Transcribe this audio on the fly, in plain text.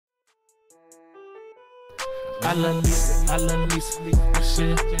I love Lisa, I love Lisa,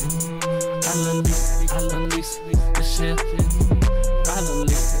 Michelle. I love Lisa, I love Lisa, Michelle. I love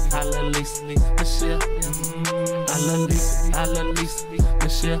Lisa, I love Lisa, Michelle. I love Lisa, I love Lisa,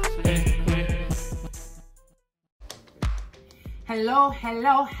 Michelle. Hello,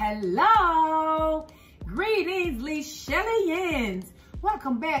 hello, hello. Greetings, LiChellians.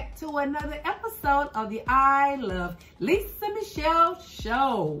 Welcome back to another episode of the I Love Lisa Michelle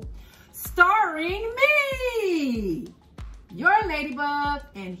Show. Starring me, your ladybug,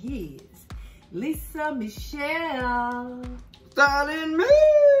 and his, Lisa Michelle. Starring me,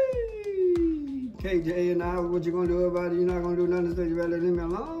 KJ and I. What you gonna do about it? You're not gonna do nothing, so you better leave me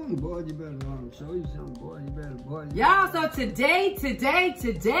alone. Boy, you better show you something, boy. You better, boy. Y'all, so today,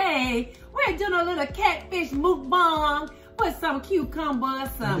 we're doing a little catfish mukbang with some cucumbers,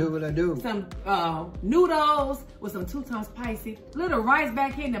 some noodles with some 2 times spicy, little rice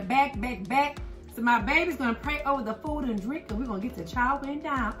back here in the back. So my baby's gonna pray over the food and drink, and we're gonna get to chowing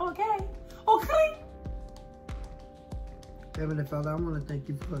down. Okay. Heavenly Father, I want to thank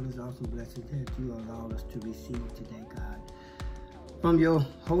you for this awesome blessing that you allowed us to receive today, God. From your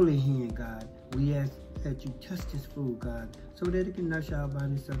holy hand, God, we ask that you touch this food, God, so that it can nourish our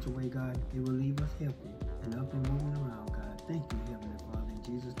body in such a way, God, it will leave us healthy and up and moving around, God. Thank you, Heavenly Father. In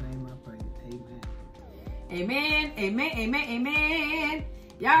Jesus' name I pray. Amen. Amen.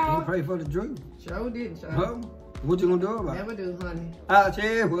 Y'all. You pray for the drink. Sure didn't, sure. Huh? What you gonna do about it? Never do, honey. I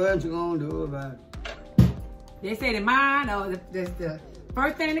tell you what you gonna do about it. They say that mine, that's the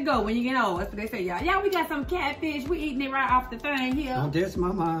first thing to go when you get old. That's what they say, y'all. Yeah, we got some catfish. We eating it right off the thing here. Don't test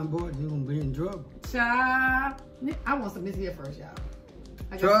my mind, boy. You're gonna be in trouble. Child. I want some of this here first, y'all.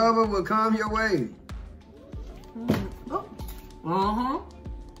 Trouble will come your way.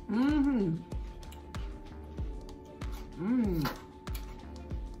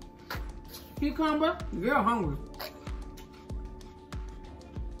 Cucumber, you're hungry.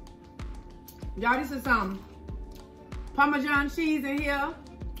 Y'all, this is some Parmesan cheese in here,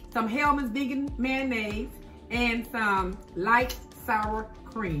 some Hellman's vegan mayonnaise, and some light sour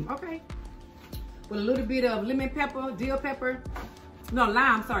cream, okay? With a little bit of lemon pepper, dill pepper. No,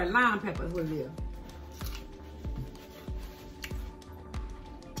 lime pepper is what it is.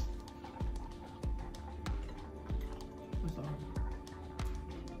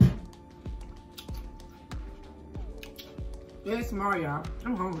 It's smart, y'all.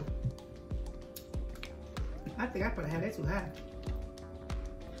 I'm hungry. I think I could have had that too high.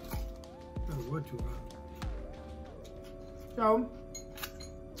 Oh, what too high? So,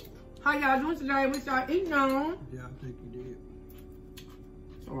 how y'all doing today? What y'all eating on? Yeah, I think you did.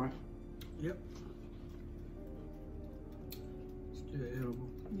 All right. Yep. Still edible.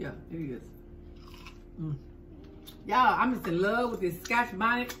 Yeah, it is. Y'all, I'm just in love with this Scotch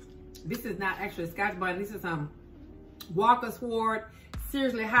bonnet. This is not actually a Scotch bonnet. This is Walker's Ford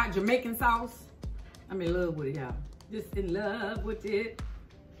seriously hot Jamaican sauce. I'm in love with it, y'all. Just in love with it.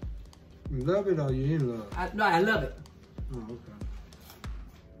 You love it or you in love? No, I love it. Oh, okay.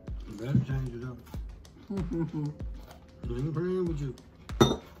 You better change it up. I ain't playing with you.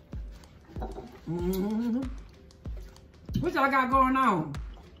 What y'all got going on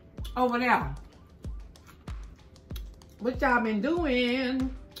over there? What y'all been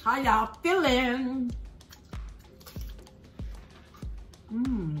doing? How y'all feeling?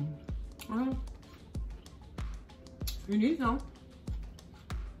 You need some.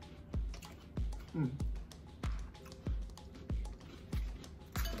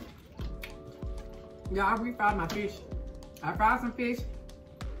 Yeah, I refried my fish. I fried some fish,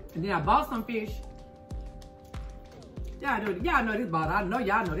 and then I bought some fish. Y'all know this bottle. I know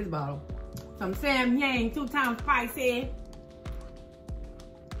y'all know this bottle. Some Sam Yang 2 times spicy.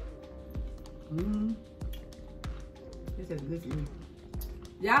 This is good to me.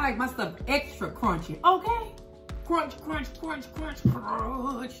 Yeah, I like my stuff extra crunchy. Okay. Crunch.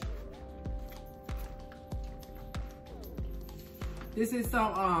 This is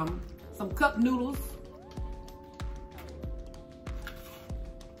some cup noodles.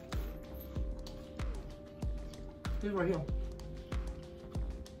 This right here.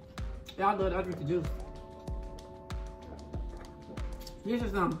 Y'all know that I drink the juice. This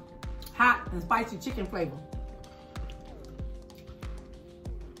is hot and spicy chicken flavor.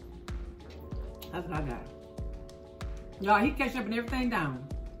 That's what I got. Y'all, he ketchup everything down.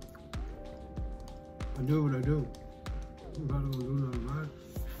 I do what I do. I'm probably gonna do nothing right.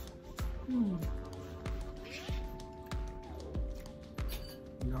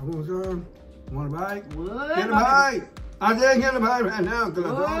 Y'all want some? Want a bite? What? Get a bite! I said get a bite right now.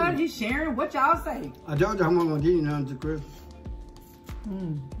 What? He's sharing. What y'all say? I told you I'm not gonna give you nothing to Christmas.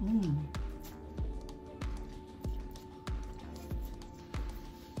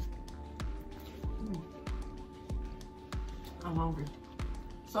 I'm hungry.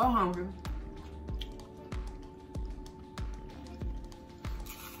 So hungry.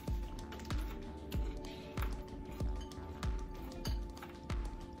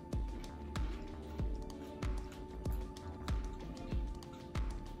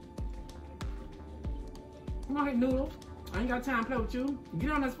 I'm gonna hit noodles. I ain't got time to play with you.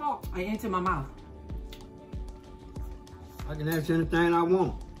 Get on this fork. I into my mouth. I can ask you anything I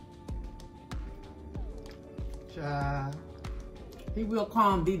want. Child. He will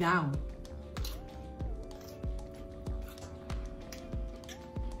calm thee down.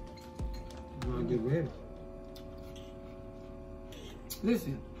 I'm gonna get ready.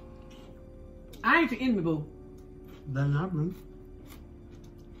 Listen, I ain't your enemy, boo. Better not be.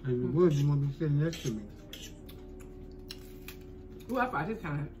 And you would, you won't be sitting next to me. Ooh, I thought this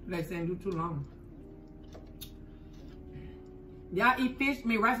kind of like saying do too long. Y'all eat fish? I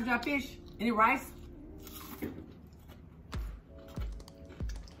mean rice with y'all fish? Any rice?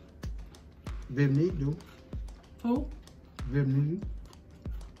 Vietnamese do. Who? Vietnamese.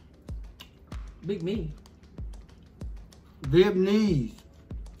 Big me. Vietnamese.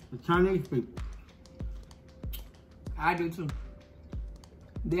 The Chinese people. I do too.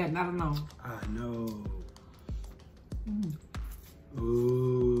 They are not alone. I know. Mm.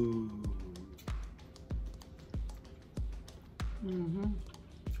 Ooh. Mm-hmm.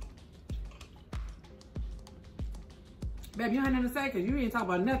 Babe, you ain't nothing to say because you ain't talking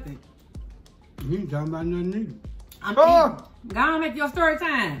about nothing. You ain't talking about nothing either. I'm eating. Go on, make your story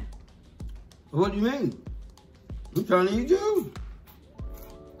time. What do you mean? I'm trying to eat you.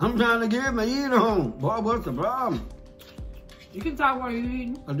 I'm trying to get my eating home. Boy, what's the problem? You can talk while you're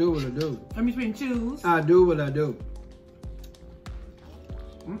eating. I do what I do. In between chews. I do what I do.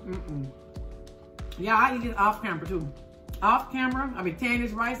 Yeah, I eat it off camera too. Off camera, I be tearing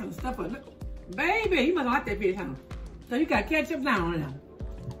this rice and stuff. Baby, you must like that fish, huh? So you got ketchup down on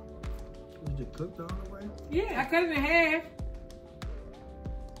it. Is it cooked all the way? Yeah, I cut it in half.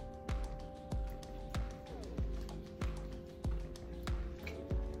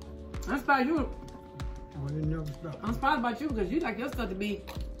 I'm surprised you. Oh, you never stop. I'm surprised about you because you like your stuff to be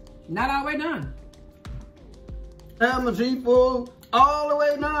not all the way done. Have my seafood all the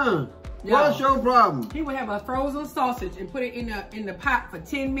way done. Yo, what's your problem? He would have a frozen sausage and put it in the pot for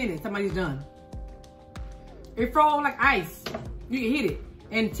 10 minutes. Somebody's done. It froze like ice. You can hit it.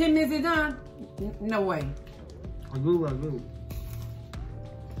 And 10 minutes is done? No way. I do.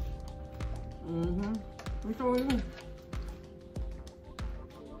 Mm-hmm. What's wrong with you?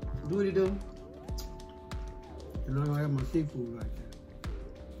 Do what you do. You know, I don't have my seafood like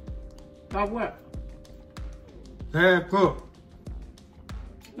that. Like what? Half cooked.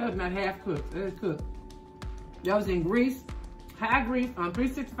 That's not half cooked. That is cooked. That was in grease, high grease on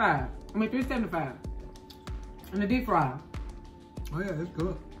 375. In the deep fry. Oh yeah, it's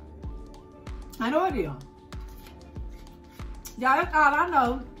cooked. I know it is. Y'all, that's all I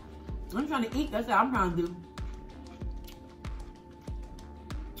know. I'm trying to eat. That's all I'm trying to do.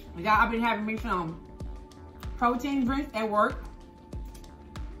 Y'all, I've been having me some protein drinks at work.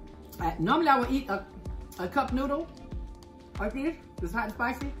 Normally I would eat a cup noodle like this. This hot and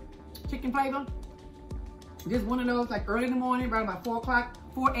spicy chicken flavor. Just one of those like early in the morning, around about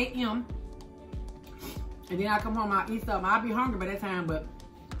 4 a.m. And then I come home, I eat something. I'll be hungry by that time, but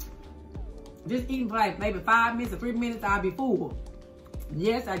just eating for like maybe 5 minutes or 3 minutes, I'll be full.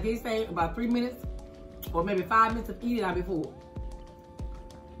 Yes, I did say about 3 minutes or maybe 5 minutes of eating, I'll be full.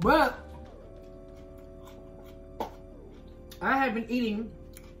 But I have been eating,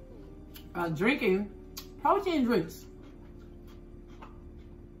 drinking protein drinks.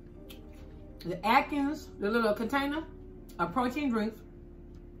 The Atkins, the little container of protein drinks,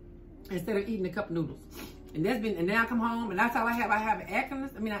 instead of eating a cup of noodles. And that's been, and then I come home and that's all I have. I have an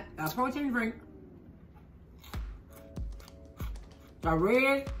Atkins, a protein drink, a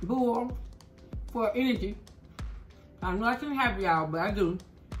Red Bull for energy. I know I shouldn't have y'all, but I do.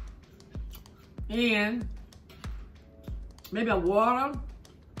 And maybe a water,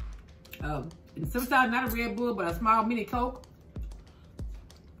 and sometimes not a Red Bull, but a small mini Coke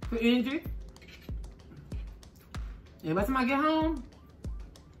for energy. And by the time I get home,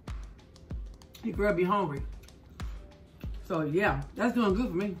 your girl be hungry. So yeah, that's doing good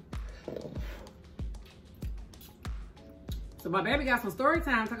for me. So my baby got some story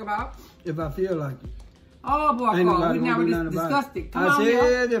time to talk about. If I feel like it. Oh boy, Carl, we never discussed it. Come on, I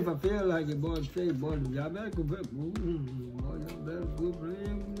said boy. if I feel like it, boy, say, boy, y'all better go back. Boy, y'all better go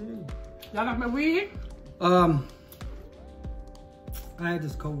playing with me. Y'all got my weed? I had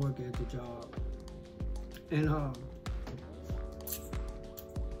this coworker at the job, and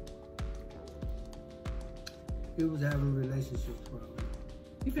he was having a relationship problem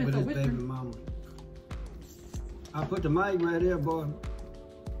with his baby mama. I put the mic right there, boy.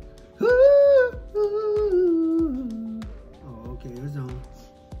 Oh, okay, it's on.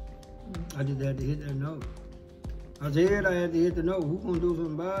 I just had to hit that note. I said I had to hit the note. Who gonna do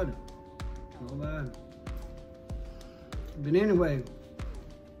something about it? Nobody. But anyway,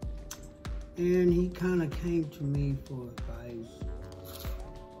 and he kind of came to me for advice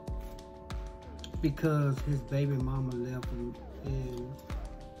because his baby mama left him, and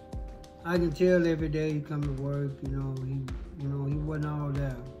I can tell every day he come to work, he wasn't all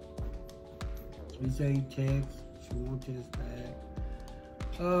there. He say he texts, she won't text back.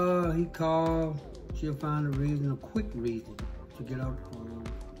 He called, she'll find a reason, a quick reason to get out the phone.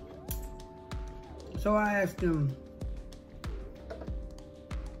 So I asked him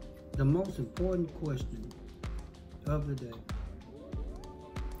the most important question of the day.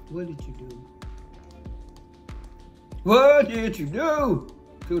 What did you do? What did you do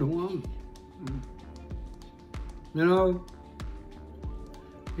to the woman? You know?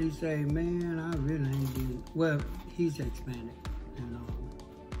 He say, man, I really ain't did. Well, he's Hispanic,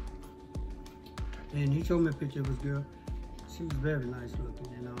 and he showed me a picture of his girl. She was very nice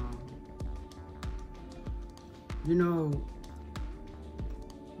looking, and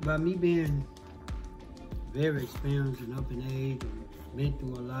by me being very experienced and up in age and been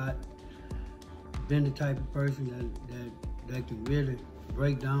through a lot, been the type of person that can really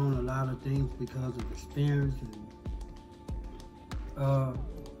break down a lot of things because of experience. And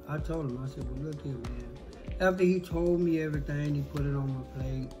I told him, I said, well, look here, man. After he told me everything, he put it on my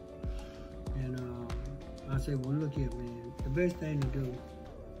plate. And I said, well, look here, man. The best thing to do,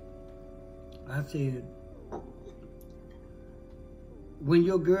 I said, when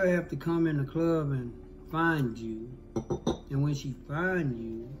your girl have to come in the club and find you, and when she find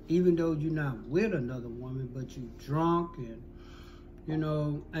you, even though you're not with another woman, but you drunk and,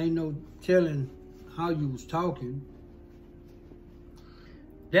 ain't no telling how you was talking,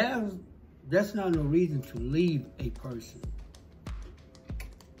 that's not no reason to leave a person.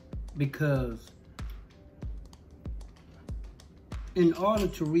 Because in order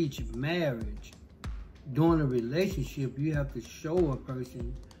to reach marriage, during a relationship, you have to show a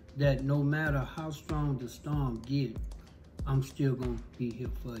person that no matter how strong the storm gets, I'm still going to be here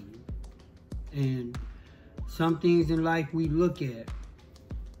for you. And some things in life we look at,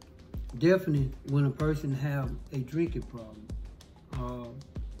 definitely when a person have a drinking problem or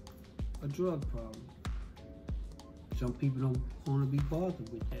a drug problem, some people don't want to be bothered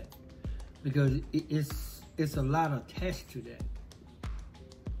with that because it's a lot attached to that.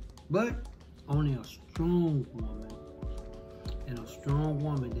 But only a strong woman, and a strong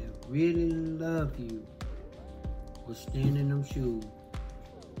woman that really love you will stand in them shoes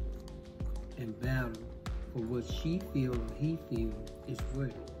and battle for what she feel or he feel is worth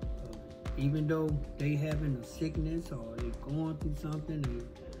it. Even though they having a sickness or they going through something,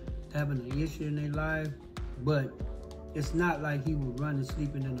 they having an issue in their life, but it's not like he was running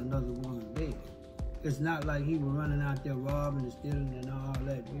sleeping in another woman's bed. It's not like he was running out there robbing and stealing and all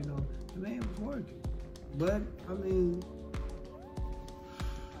that, The man was working. But,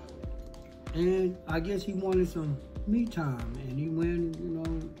 and I guess he wanted some me time, and he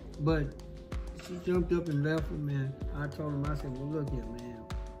went, but she jumped up and left him, man. I told him, I said, well, look here, man.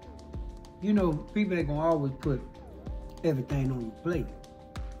 People ain't gonna always put everything on your plate.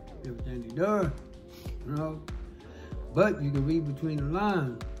 Everything they do, But you can read between the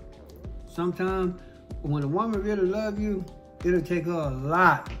lines. Sometimes, when a woman really love you, it'll take her a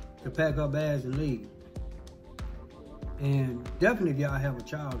lot to pack her bags and leave. And definitely if y'all have a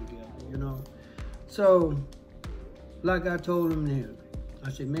child together, So, like I told him there,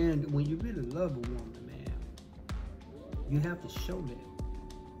 I said, man, when you really love a woman, man, you have to show that.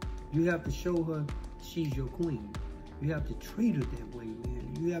 You have to show her she's your queen. You have to treat her that way,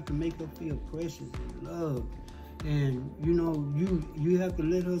 man. You have to make her feel precious and loved. And, you have to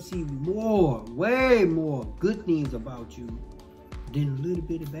let her see more, way more good things about you than a little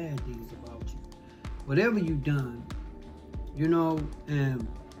bit of bad things about you. Whatever you've done, and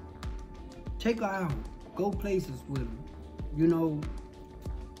take her out. Go places with her.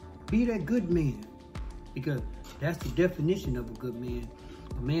 Be that good man. Because that's the definition of a good man.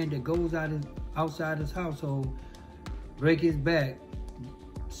 A man that goes outside his household, break his back,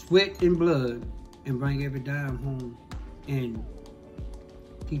 sweat and blood, and bring every dime home and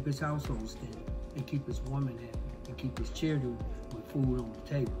keep his household standing and keep his woman happy and keep his children with food on the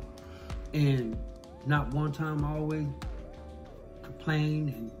table. And not one time always complain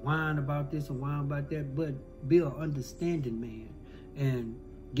and whine about this and whine about that, but be an understanding man and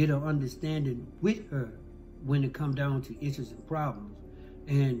get an understanding with her when it comes down to issues and problems.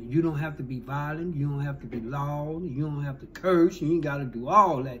 And you don't have to be violent. You don't have to be loud. You don't have to curse. You ain't got to do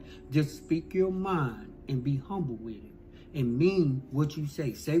all that. Just speak your mind and be humble with it. And mean what you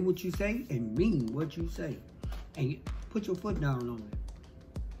say. Say what you say and mean what you say. And put your foot down on it.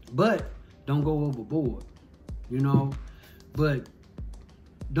 But don't go overboard, you know. But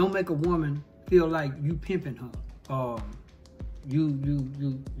don't make a woman feel like you pimping her.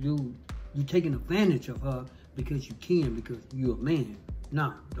 You taking advantage of her because you can, because you're a man.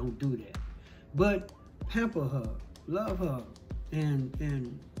 No, don't do that. But pamper her, love her,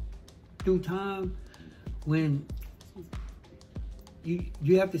 and through time, when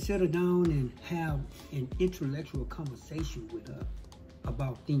you have to settle down and have an intellectual conversation with her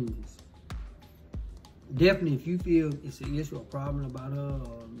about things. Definitely, if you feel it's an issue or problem about her,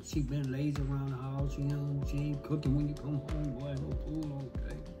 or she been lazy around the house, you know, she ain't cooking when you come home, boy, no food on the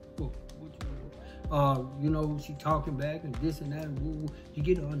table. You know, she talking back and this and that, and woo, woo. You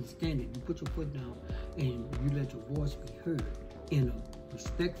get to understand it. You put your foot down and you let your voice be heard in a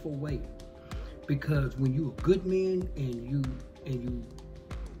respectful way. Because when you're a good man and you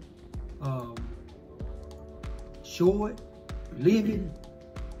show it, live it,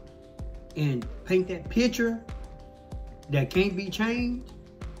 and paint that picture that can't be changed,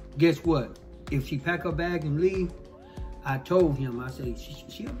 guess what? If she pack her bag and leave, I told him, I said,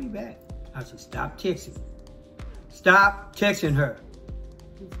 she'll be back. I said, stop texting. Stop texting her.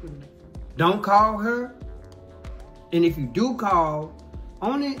 Don't call her. And if you do call,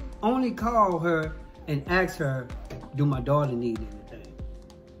 only call her and ask her, do my daughter need anything?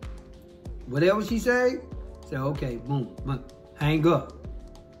 Whatever she say okay, boom, hang up.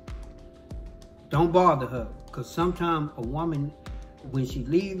 Don't bother her. Because sometimes a woman, when she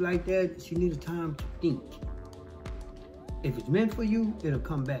leaves like that, she needs time to think. If it's meant for you, it'll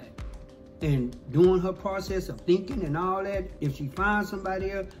come back. And during her process of thinking and all that, if she finds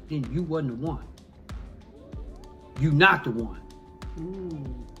somebody else, then you wasn't the one. You not the one.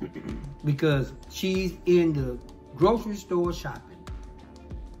 Because she's in the grocery store shopping.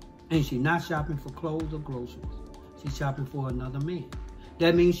 And she's not shopping for clothes or groceries. She's shopping for another man.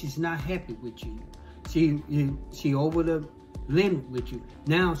 That means she's not happy with you. She over the limit with you.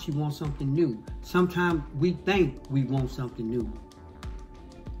 Now she wants something new. Sometimes we think we want something new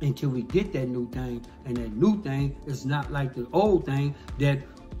until we get that new thing, and that new thing is not like the old thing that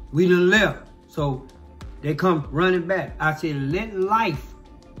we done left. So they come running back. I said, let life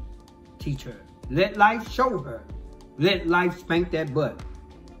teach her. Let life show her. Let life spank that butt.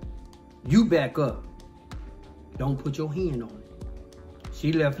 You back up. Don't put your hand on it.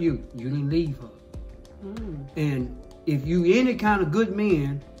 She left you. You didn't leave her. And if you any kind of good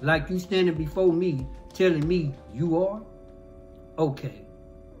man, like you standing before me, telling me you are, okay.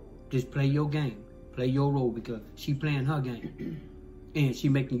 Just play your game. Play your role, because she playing her game. And she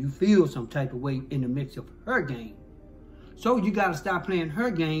making you feel some type of way in the midst of her game. So you got to stop playing her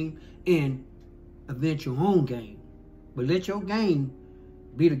game and invent your own game. But let your game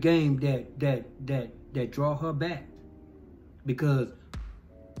be the game that draw her back. Because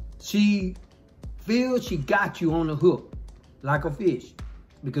she feels she got you on the hook like a fish.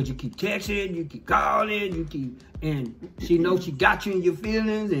 Because you keep texting, you keep calling, and she knows she got you in your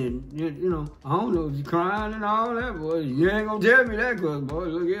feelings, and you know, I don't know if you're crying and all that, boy. You ain't gonna tell me that, cause boy,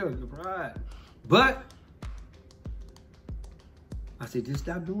 look here, surprise. But I said, just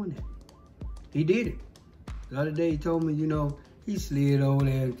stop doing that. He did it. The other day he told me, you know, he slid over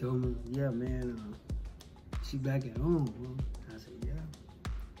there and told me, yeah, man, she back at home. Bro. I said, yeah.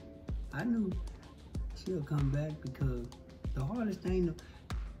 I knew she'll come back, because the hardest thing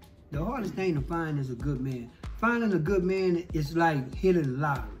to find is a good man. Finding a good man is like hitting the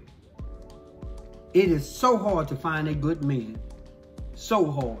lottery. It is so hard to find a good man. So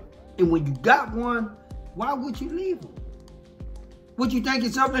hard. And when you got one, why would you leave him? Would you think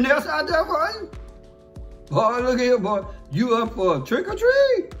it's something else out there for you? Boy, look here, boy. You up for a trick or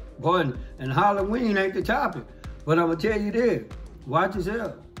treat? Boy, and Halloween ain't the topic. But I'm going to tell you this. Watch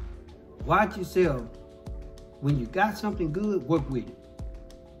yourself. Watch yourself. When you got something good, work with it.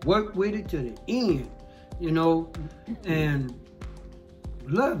 Work with it to the end, you know, and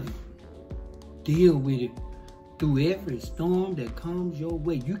love it. Deal with it through every storm that comes your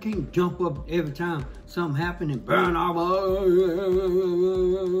way. You can't jump up every time something happens and burn off.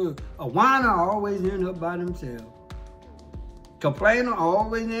 A whiner always end up by themselves. Complainer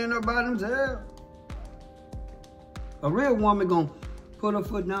always end up by themselves. A real woman gonna put her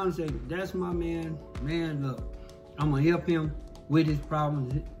foot down and say, that's my man. Man, look, I'm gonna help him with his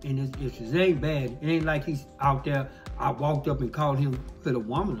problems and his issues. It ain't bad. It ain't like he's out there, I walked up and called him with a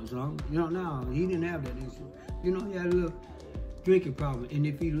woman or something. You know, no, he didn't have that issue. You know, he had a little drinking problem. And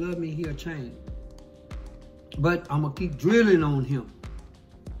if he loved me, he'll change. But I'm going to keep drilling on him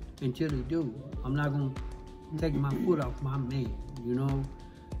until he do. I'm not going to take my foot off my man, you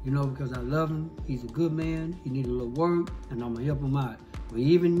know, because I love him. He's a good man. He needs a little work, and I'm going to help him out. But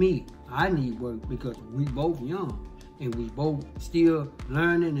even me, I need work because we both young, and we both still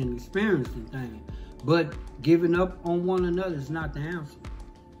learning and experiencing things. But giving up on one another is not the answer.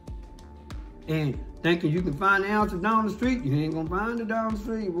 And thinking you can find the answer down the street, you ain't going to find it down the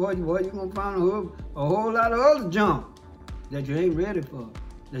street. Boy, you're going to find a whole lot of other junk that you ain't ready for,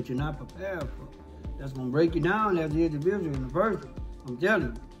 that you're not prepared for. That's going to break you down as the individual and the person. I'm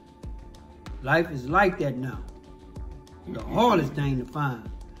telling you. Life is like that now. The hardest thing to find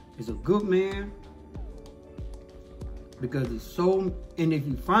is a good man, because it's so, and if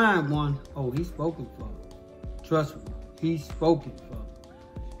you find one, oh, he's spoken for. Trust me, he's spoken for.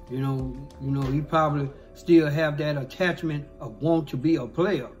 You know, he probably still have that attachment of want to be a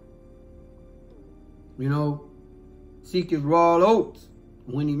player. You know, seek his raw oats.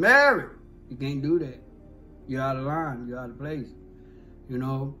 When he married, you can't do that. You're out of line, you're out of place. You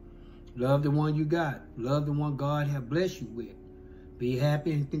know, love the one you got. Love the one God have blessed you with. Be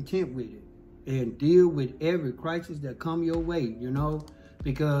happy and content with it. And deal with every crisis that come your way, you know,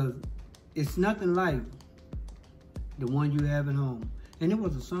 because it's nothing like the one you have at home. And it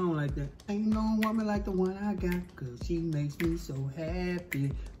was a song like that. Ain't no woman like the one I got, cause she makes me so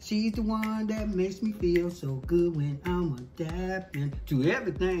happy. She's the one that makes me feel so good when I'm adapting to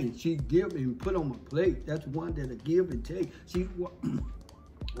everything she give and put on my plate. That's one that'll give and take. She,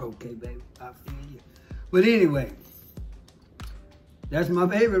 okay, baby, I feel you. But anyway, that's my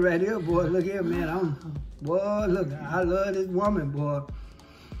baby right here, boy. Look here, man. Boy, look, I love this woman, boy.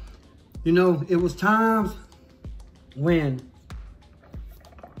 You know, it was times when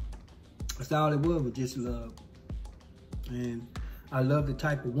that's all it was just love. And I love the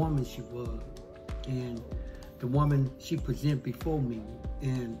type of woman she was. And the woman she presented before me.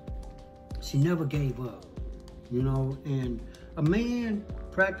 And she never gave up, you know. And a man,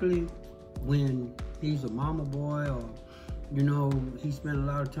 practically, when he's a mama boy or, you know, he spent a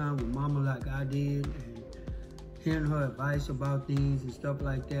lot of time with mama like I did and hearing her advice about things and stuff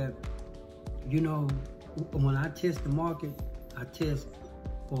like that. You know, when I test the market, I test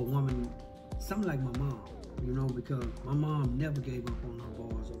for a woman something like my mom, you know, because my mom never gave up on her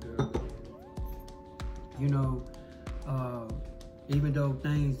boys or girls. You know, even though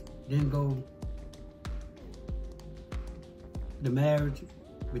things didn't go, the marriage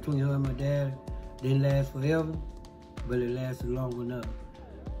between her and my dad didn't last forever, but it lasted long enough.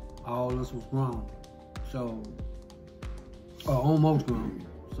 All of us was grown, so, or almost grown.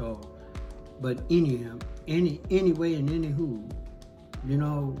 So, but anyhow, anyway and anywho, you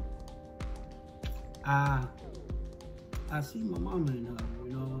know, I see my mama in her,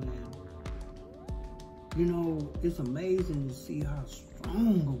 you know, and you know, it's amazing to see how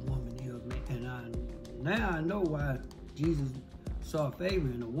strong a woman is, man. And now I know why Jesus saw favor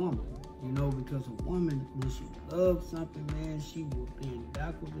in a woman, you know, because a woman, when she loves something, man, she will bend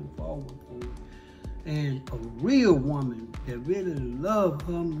backwards and forward for it. And a real woman that really loves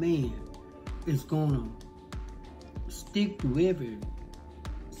her man is gonna stick to every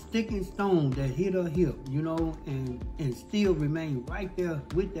sticking stone that hit her hip, you know, and still remain right there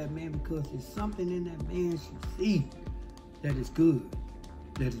with that man, because there's something in that man she sees that is good,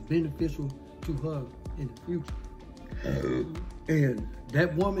 that is beneficial to her in the future. And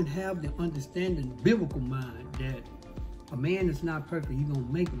that woman have the understanding, biblical mind, that a man is not perfect, he's gonna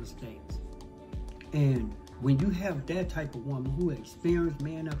make mistakes. And when you have that type of woman who experienced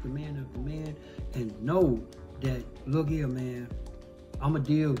man after man after man and know that, look here, man, I'm going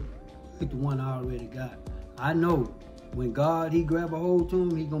to deal with the one I already got. I know when God, he grab a hold to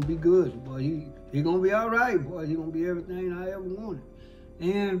him, he going to be good. Boy, he going to be all right. Boy, he going to be everything I ever wanted.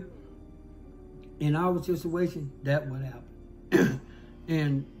 And in our situation, that would happen.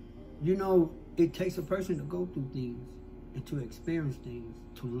 And, you know, it takes a person to go through things and to experience things,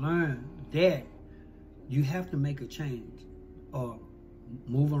 to learn that you have to make a change or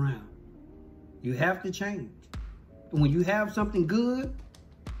move around. You have to change. When you have something good,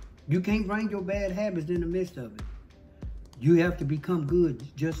 you can't bring your bad habits in the midst of it. You have to become good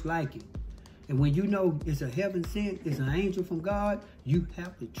just like it. And when you know it's a heaven sent, it's an angel from God, you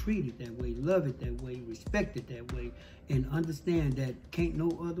have to treat it that way, love it that way, respect it that way, and understand that can't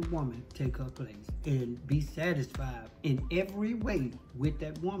no other woman take her place. And be satisfied in every way with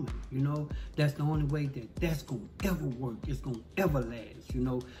that woman. You know, that's the only way that's going to ever work. It's going to ever last, you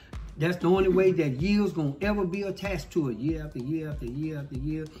know. That's the only way that years going to ever be attached to it, year after year after year after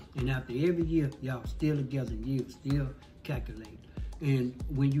year. And after every year, y'all still together, you still calculate. And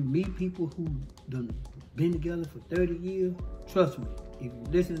when you meet people who done been together for 30 years, trust me, if you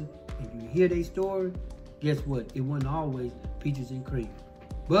listen and you hear their story, guess what? It wasn't always peaches and cream.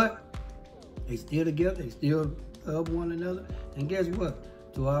 But they still together, they still love one another. And guess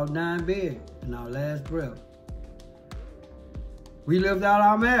what? To our 9 bed and our last breath, we lived out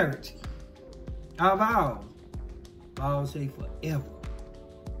our marriage, our vows. Vows say forever.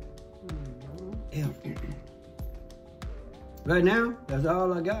 Ever. Right now, that's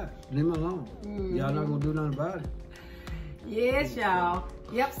all I got. Leave me alone. Y'all not gonna do nothing about it. Yes, y'all.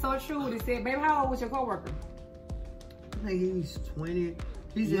 Yep, so true. They said, baby, how old was your coworker? I think he's 20.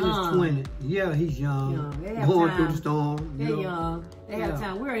 He's young. in his 20s. Yeah, he's young. They have going time. through the storm. They're young. They have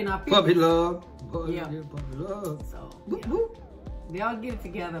time. We're in our 50s. Puppy love. Yeah. Puppy love. So, Whoop, yeah. whoop. They'll get it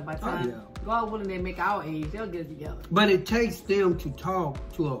together by the time God willing they make our age. They'll get it together. But it takes them to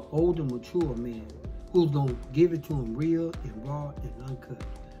talk to an older, mature man who's gonna give it to them real and raw and uncut.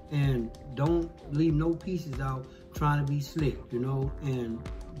 And don't leave no pieces out trying to be slick, you know? And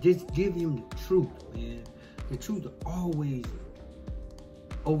just give him the truth, man. The truth will always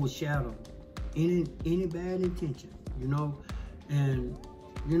overshadow any bad intention, you know? And,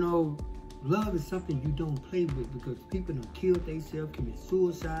 you know, love is something you don't play with, because people done killed themselves, commit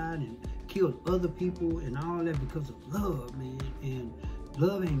suicide, and killed other people and all that because of love, man. And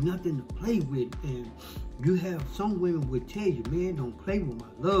love ain't nothing to play with. And you have some women would tell you, man, don't play with my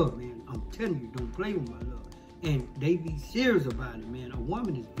love, man. I'm telling you, don't play with my love. And they be serious about it, man. A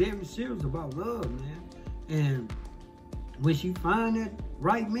woman is very serious about love, man. And when she find that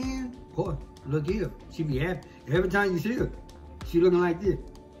right man, boy, look here, she be happy. Every time you see her, she looking like this.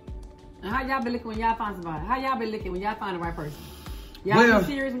 And how y'all been looking when y'all find somebody? How y'all been looking when y'all find the right person? Y'all be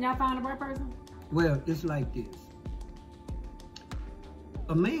serious when y'all find the right person? Well, it's like this.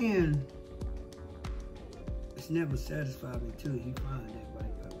 A man is never satisfied until he finds that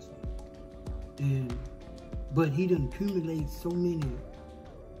right person. But he done accumulate so many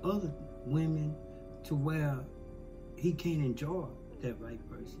other women to where he can't enjoy that right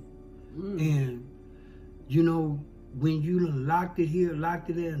person. And, you know, when you done locked it here, locked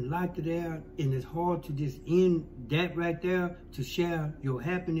it there, and locked it there, and it's hard to just end that right there to share your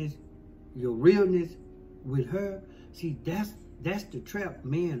happiness, your realness with her. See, that's the trap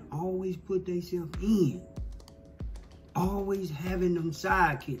men always put themselves in. Always having them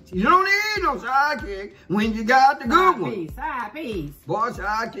sidekicks. You don't need no sidekick when you got the good one. Side piece. Boy,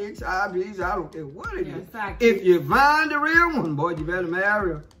 sidekick, side piece, I don't care what it is. Sidekick. If you find the real one, boy, you better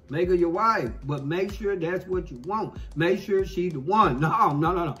marry her. Make her your wife. But make sure that's what you want. Make sure she's the one.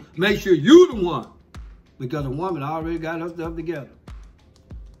 No. Make sure you the one. Because a woman already got her stuff together.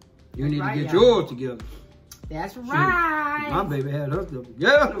 You need to get yours together. That's right. My baby had her stuff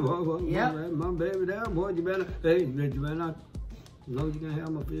together. Yep. My baby there, boy, you better not. No, you can't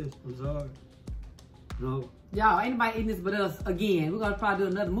have my fish. I'm sorry. No. Y'all, ain't nobody eating this but us again. We're going to probably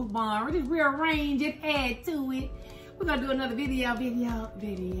do another mukbang. We're just rearrange it, add to it. We're going to do another video.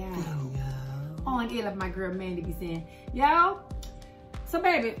 On it, like my girl Mandy be saying. Y'all, so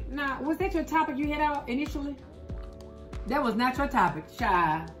baby, now, was that your topic you had out initially? That was not your topic,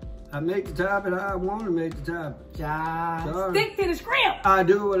 Shy. I make the topic I want to make the topic. Shy. Stick to the script. I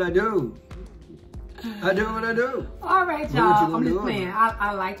do what I do. I do what I do. All right, y'all. I'm just playing.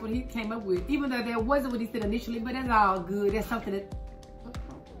 I liked what he came up with, even though that wasn't what he said initially, but that's all good. That's something that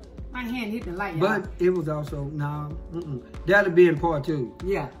my hand hit the light, y'all. But it was also, that'll be in part 2.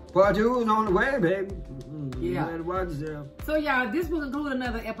 Yeah. Part 2 is on the way, baby. Yeah. You better watch yourself. So, y'all, this will conclude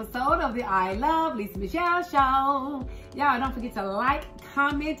another episode of the I Love Lisa Michelle Show. Y'all, don't forget to like,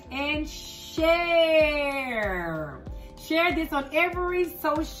 comment, and share. Share this on every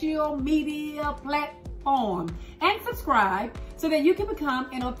social media platform. And subscribe so that you can become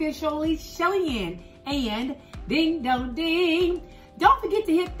an official LiChellian. And ding, dong, ding. Don't forget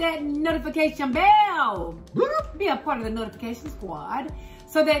to hit that notification bell. Be a part of the notification squad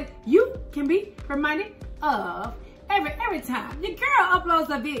so that you can be reminded of every time your girl uploads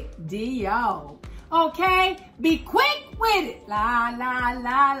a video. Okay? Be quick with it. La, la,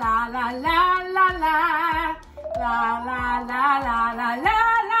 la, la, la, la, la, la. La, la, la, la, la, la,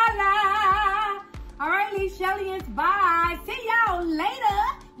 la, la. All right, LiChellians, bye. See y'all later.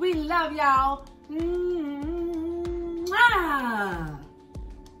 We love y'all.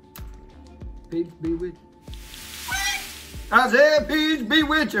 Peace be with you. I said peace be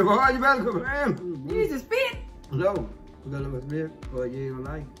with you, boy. You better come around. You need to spit. No. We got to spit, or you ain't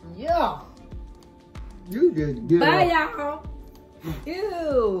gonna like it. Yeah. You just get Bye, up. y'all.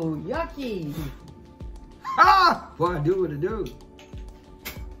 Ew, yucky. Ah! Boy, do what I do.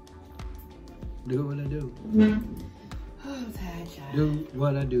 Do what I do. Oh, I'm tired, child. Do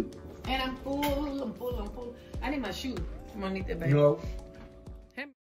what I do. And I'm full. I need my shoe. I'm gonna need that baby. No.